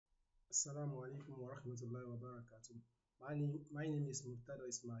Assalamu alaikum wa rahmatullahi wa barakatuh. My name is Muritala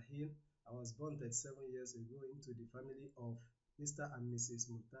Ismail. I was born 37 years ago into the family of Mr. and Mrs.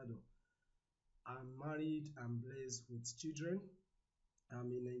 Muritala. I'm married and blessed with children.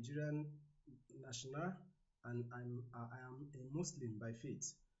 I'm a Nigerian national and I am a Muslim by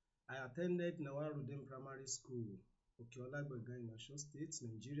faith. I attended Nawarudin Primary School, Okeolagbaga in Osun State,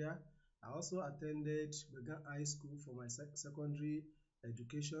 Nigeria. I also attended Gbagan High School for my secondary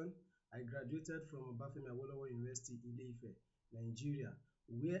education. I graduated from Obafemi Awolowo University, Ile-Ife, Nigeria,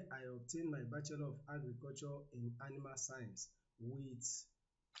 where I obtained my Bachelor of Agriculture in Animal Science with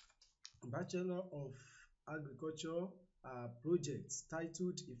Bachelor of Agriculture project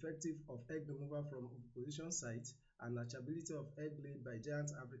titled Effective of Egg Removal from Oviposition Site and Natureability of Egg laid by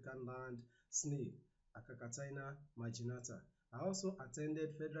Giant African Land Snail Akakataina marginata. I also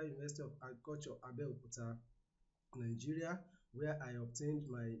attended Federal University of Agriculture, Abeokuta, Nigeria, where I obtained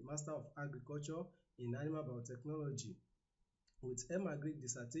my Master of Agriculture in Animal Biotechnology with Agric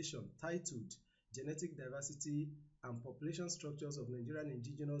dissertation titled Genetic Diversity and Population Structures of Nigerian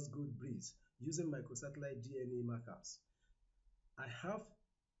Indigenous Goat Breeds Using Microsatellite DNA Markers. I have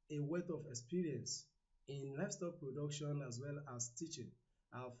a wealth of experience in livestock production as well as teaching.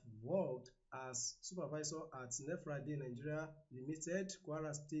 I've worked as supervisor at Nefrade Nigeria Limited,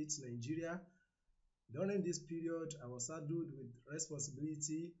 Kwara State, Nigeria. During this period, I was saddled with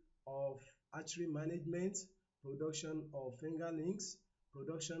responsibility of hatchery management, production of fingerlings,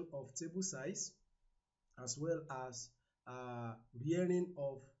 production of table size, as well as uh, rearing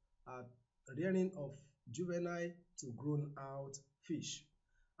of juvenile to grown out fish.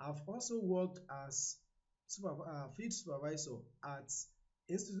 I've also worked as field supervisor at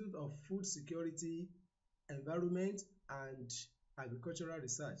Institute of Food Security, Environment and Agricultural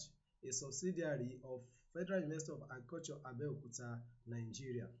Research, a subsidiary of Federal University of Agriculture, Abeokuta,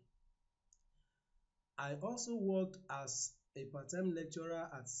 Nigeria. I also worked as a part-time lecturer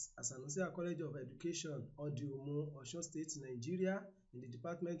at Sanusi College of Education, Odi-Omu, Osun State, Nigeria, in the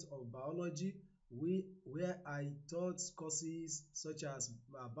Department of Biology, where I taught courses such as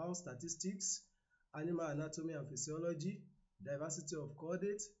biostatistics, animal anatomy and physiology, diversity of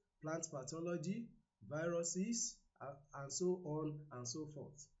chordate, plant pathology, viruses, and so on and so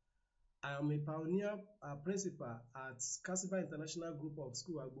forth. I am a pioneer principal at Kasiba International Group of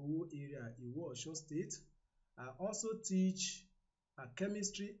School, Agbowo area, Iwo, Osun State. I also teach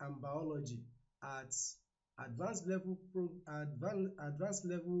chemistry and biology at advanced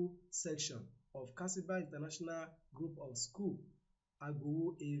level section of Kasiba International Group of School,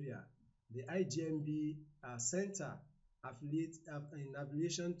 Agbowo area, the IGMB center in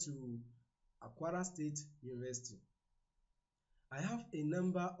affiliation to Kwara State University. I have a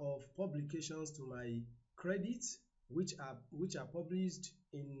number of publications to my credit which are published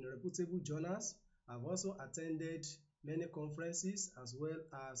in reputable journals. I've also attended many conferences as well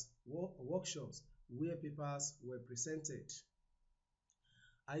as workshops where papers were presented.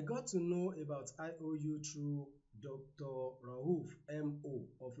 I got to know about IOU through Dr. Rauf M.O.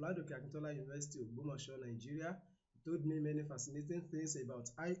 of Ladoke Akintola University, Ogbomoso, Nigeria. He told me many fascinating things about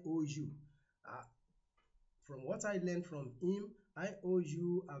IOU. From what I learned from him,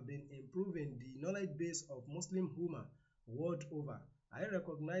 IOU have been improving the knowledge base of Muslim Ummah world over. I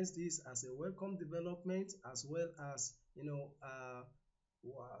recognize this as a welcome development as well as a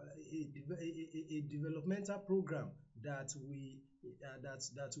developmental program that we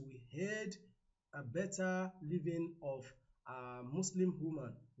head a better living of Muslim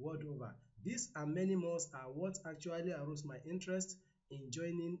Ummah world over. These and many more are what actually aroused my interest in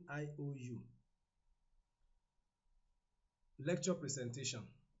joining IOU. Lecture presentation.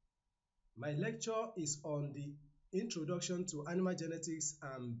 My lecture is on the introduction to animal genetics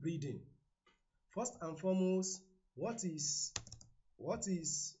and breeding. First and foremost, what is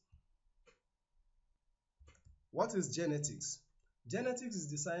genetics? Genetics is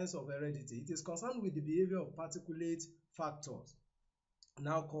the science of heredity. It is concerned with the behavior of particulate factors,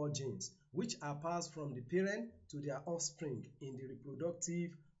 now called genes, which are passed from the parent to their offspring in the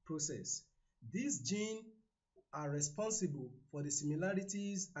reproductive process. These genes are responsible for the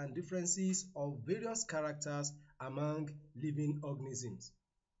similarities and differences of various characters among living organisms.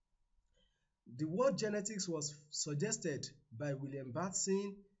 The word genetics was suggested by William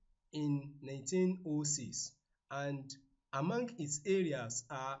Batson in 1906, and among its areas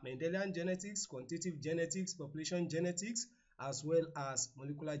are Mendelian genetics, quantitative genetics, population genetics, as well as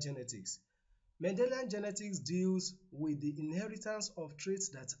molecular genetics. Mendelian genetics deals with the inheritance of traits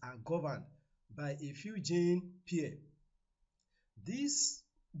that are governed by a few gene pair.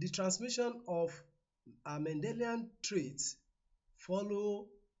 The transmission of Mendelian traits follow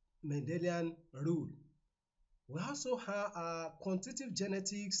Mendelian rule. We also have quantitative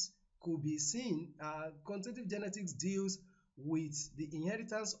genetics could be seen. Quantitative genetics deals with the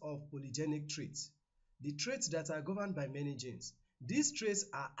inheritance of polygenic traits, the traits that are governed by many genes. These traits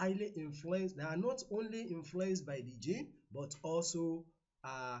are highly influenced. They are not only influenced by the gene, but also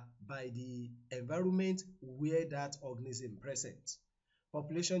by the environment where that organism present.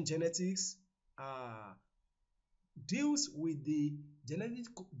 Population genetics deals with the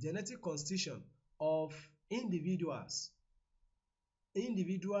genetic constitution of individuals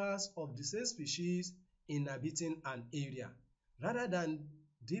of the same species inhabiting an area, rather than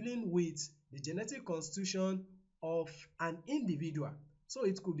dealing with the genetic constitution of an individual. So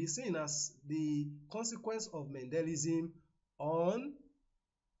it could be seen as the consequence of Mendelism on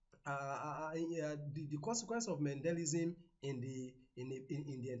the consequence of Mendelism in the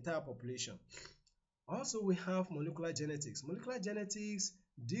entire population. Also, we have molecular genetics. Molecular genetics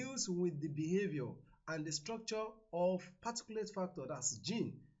deals with the behavior and the structure of particulate factor, that's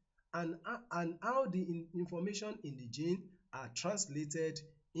gene, and how the information in the gene are translated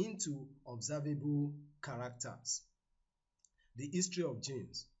into observable characters. The history of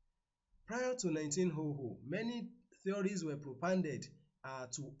genes. Prior to 1900, many theories were propounded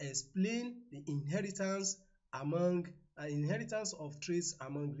to explain the inheritance of traits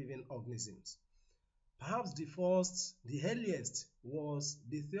among living organisms. Perhaps the earliest was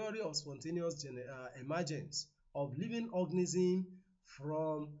the theory of spontaneous emergence of living organisms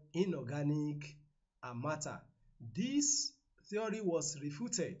from inorganic matter. This theory was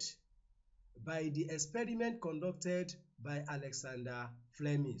refuted by the experiment conducted by Alexander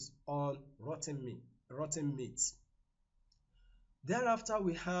Fleming on rotten meat. Thereafter,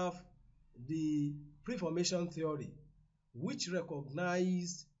 we have the preformation theory, which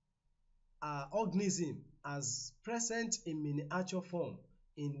recognized organism as present in miniature form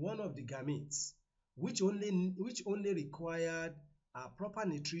in one of the gametes, which only required proper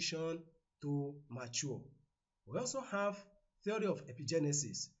nutrition to mature. We also have theory of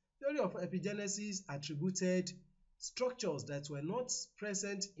epigenesis. Theory of epigenesis attributed structures that were not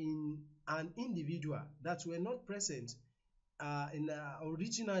present in an individual, that were not present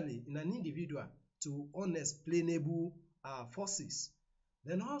originally in an individual, to unexplainable forces.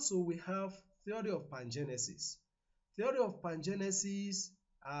 Then also we have theory of pangenesis. Theory of pangenesis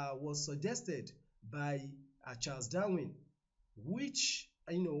was suggested by Charles Darwin, which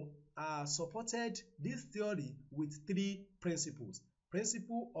supported this theory with three principles: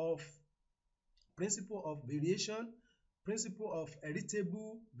 principle of variation, principle of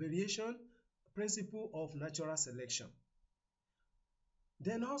heritable variation, principle of natural selection.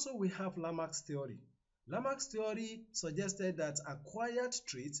 Then also we have Lamarck's theory. Lamarck's theory suggested that acquired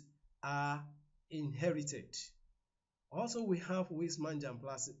traits are inherited. Also, we have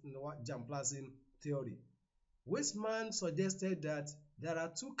Weismann-Jamplasm theory. Weismann suggested that there are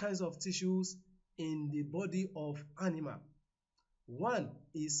two kinds of tissues in the body of animal. One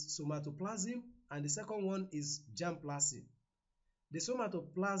is somatoplasm and the second one is germplasm. The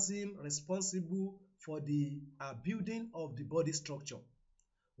somatoplasm responsible for the building of the body structure,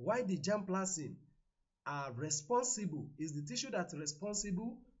 while the germplasm is the tissue that's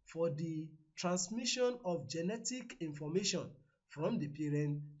responsible for the transmission of genetic information from the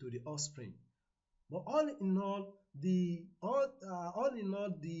parent to the offspring. But all in all, the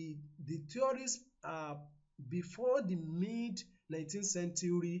theories before the mid 19th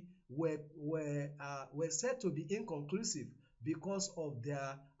century were said to be inconclusive because of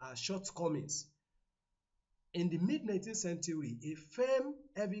their shortcomings. In the mid 19th century, a firm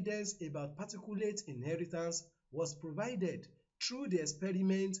evidence about particulate inheritance was provided through the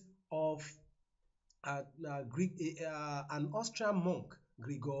experiment of an Austrian monk,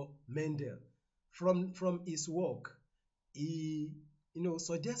 Gregor Mendel. From his work, he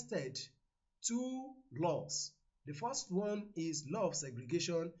suggested two laws. The first one is law of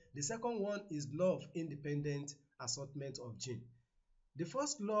segregation. The second one is law of independent assortment of gene. The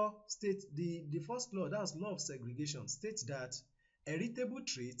first law, that's law of segregation, states that heritable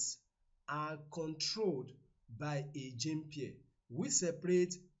traits are controlled by a gene pair which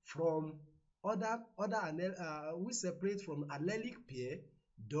separate from allelic pair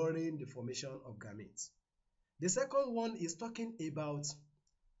during the formation of gametes. The second one is talking about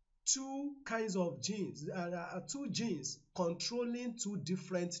two kinds of genes, two genes controlling two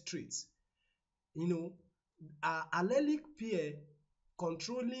different traits. Allelic pair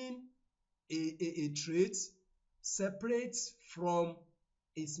controlling a trait separates from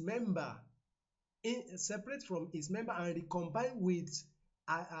its member and recombine with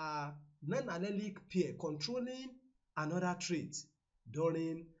a non-allelic pair controlling another trait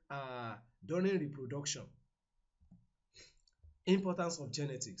during during reproduction. Importance of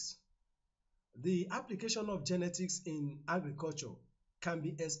genetics. The application of genetics in agriculture can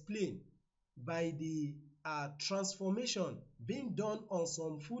be explained by the transformation being done on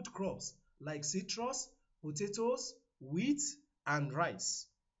some food crops like citrus, potatoes, wheat, and rice.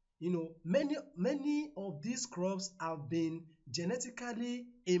 Many of these crops have been genetically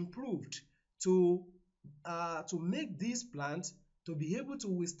improved to make these plants to be able to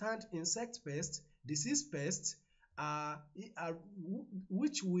withstand insect pests, disease pests,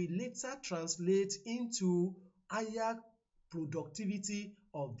 which will later translate into higher productivity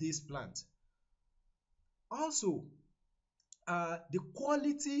of this plant. Also, the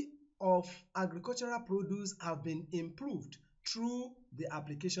quality of agricultural produce have been improved through the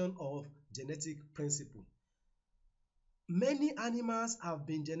application of genetic principle. Many animals have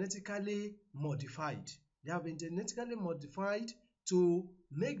been genetically modified. They have been genetically modified to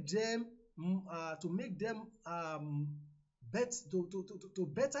make them to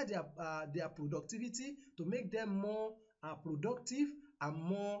better their productivity, to make them more productive, and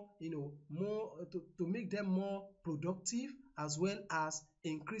to make them more productive, as well as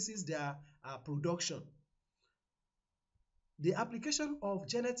increases their production. The application of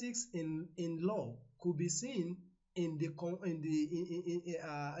genetics in law could be seen in the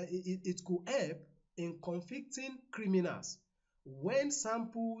it could help in convicting criminals when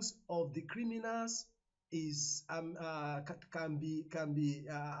samples of the criminals is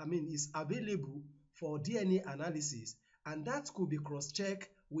is available for DNA analysis, and that could be cross-checked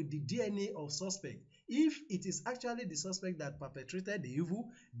with the DNA of suspect. If it is actually the suspect that perpetrated the evil,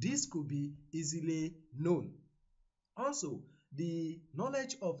 this could be easily known. Also, the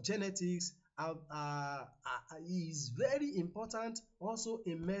knowledge of genetics is very important also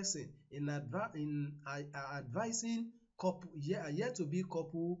in medicine, in advising yet to be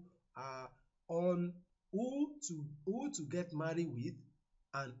couple on who to get married with,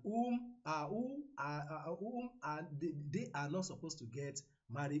 and whom they are not supposed to get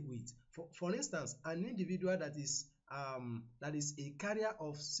married with. For instance, an individual that is a carrier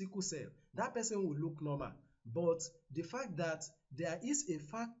of sickle cell, that person will look normal, but the fact that there is a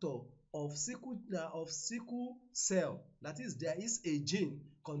factor of sickle cell, that is, there is a gene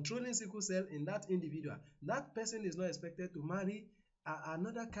controlling sickle cell in that individual, that person is not expected to marry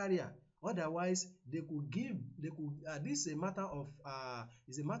another carrier. Otherwise, this is a matter of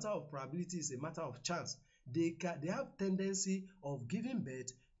probability, is a matter of chance. They have tendency of giving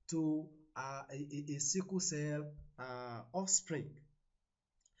birth to a sickle cell offspring.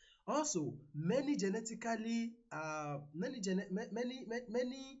 Also, many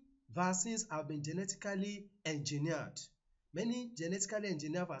vaccines have been genetically engineered. Many genetically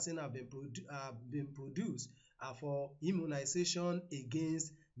engineered vaccines have been produced for immunization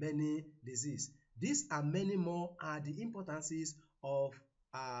against many diseases. These and many more are the importances of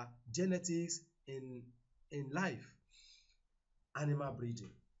genetics in life. Animal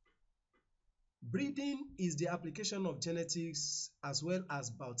breeding. Breeding is the application of genetics as well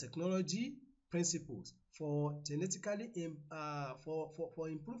as biotechnology principles for for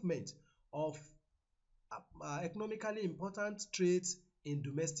improvement of economically important traits in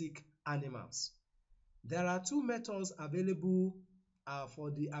domestic animals. There are two methods available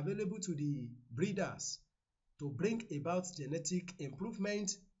to the breeders to bring about genetic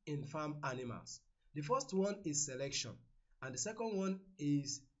improvement in farm animals. The first one is selection, and the second one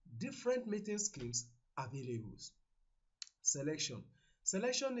is different mating schemes available. Selection.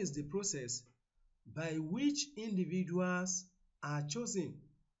 Selection is the process by which individuals are chosen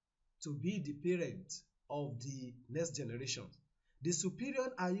to be the parents of the next generation. The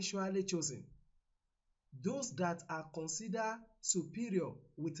superior are usually chosen. Those that are considered superior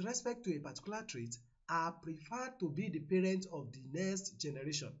with respect to a particular trait are preferred to be the parents of the next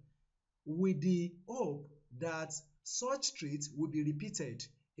generation, with the hope that such traits will be repeated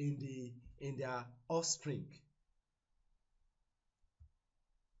in their offspring.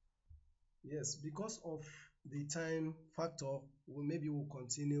 Yes, because of the time factor, maybe we'll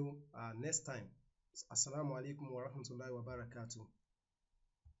continue next time. Assalamu alaikum wa rahmatullahi wa barakatuh.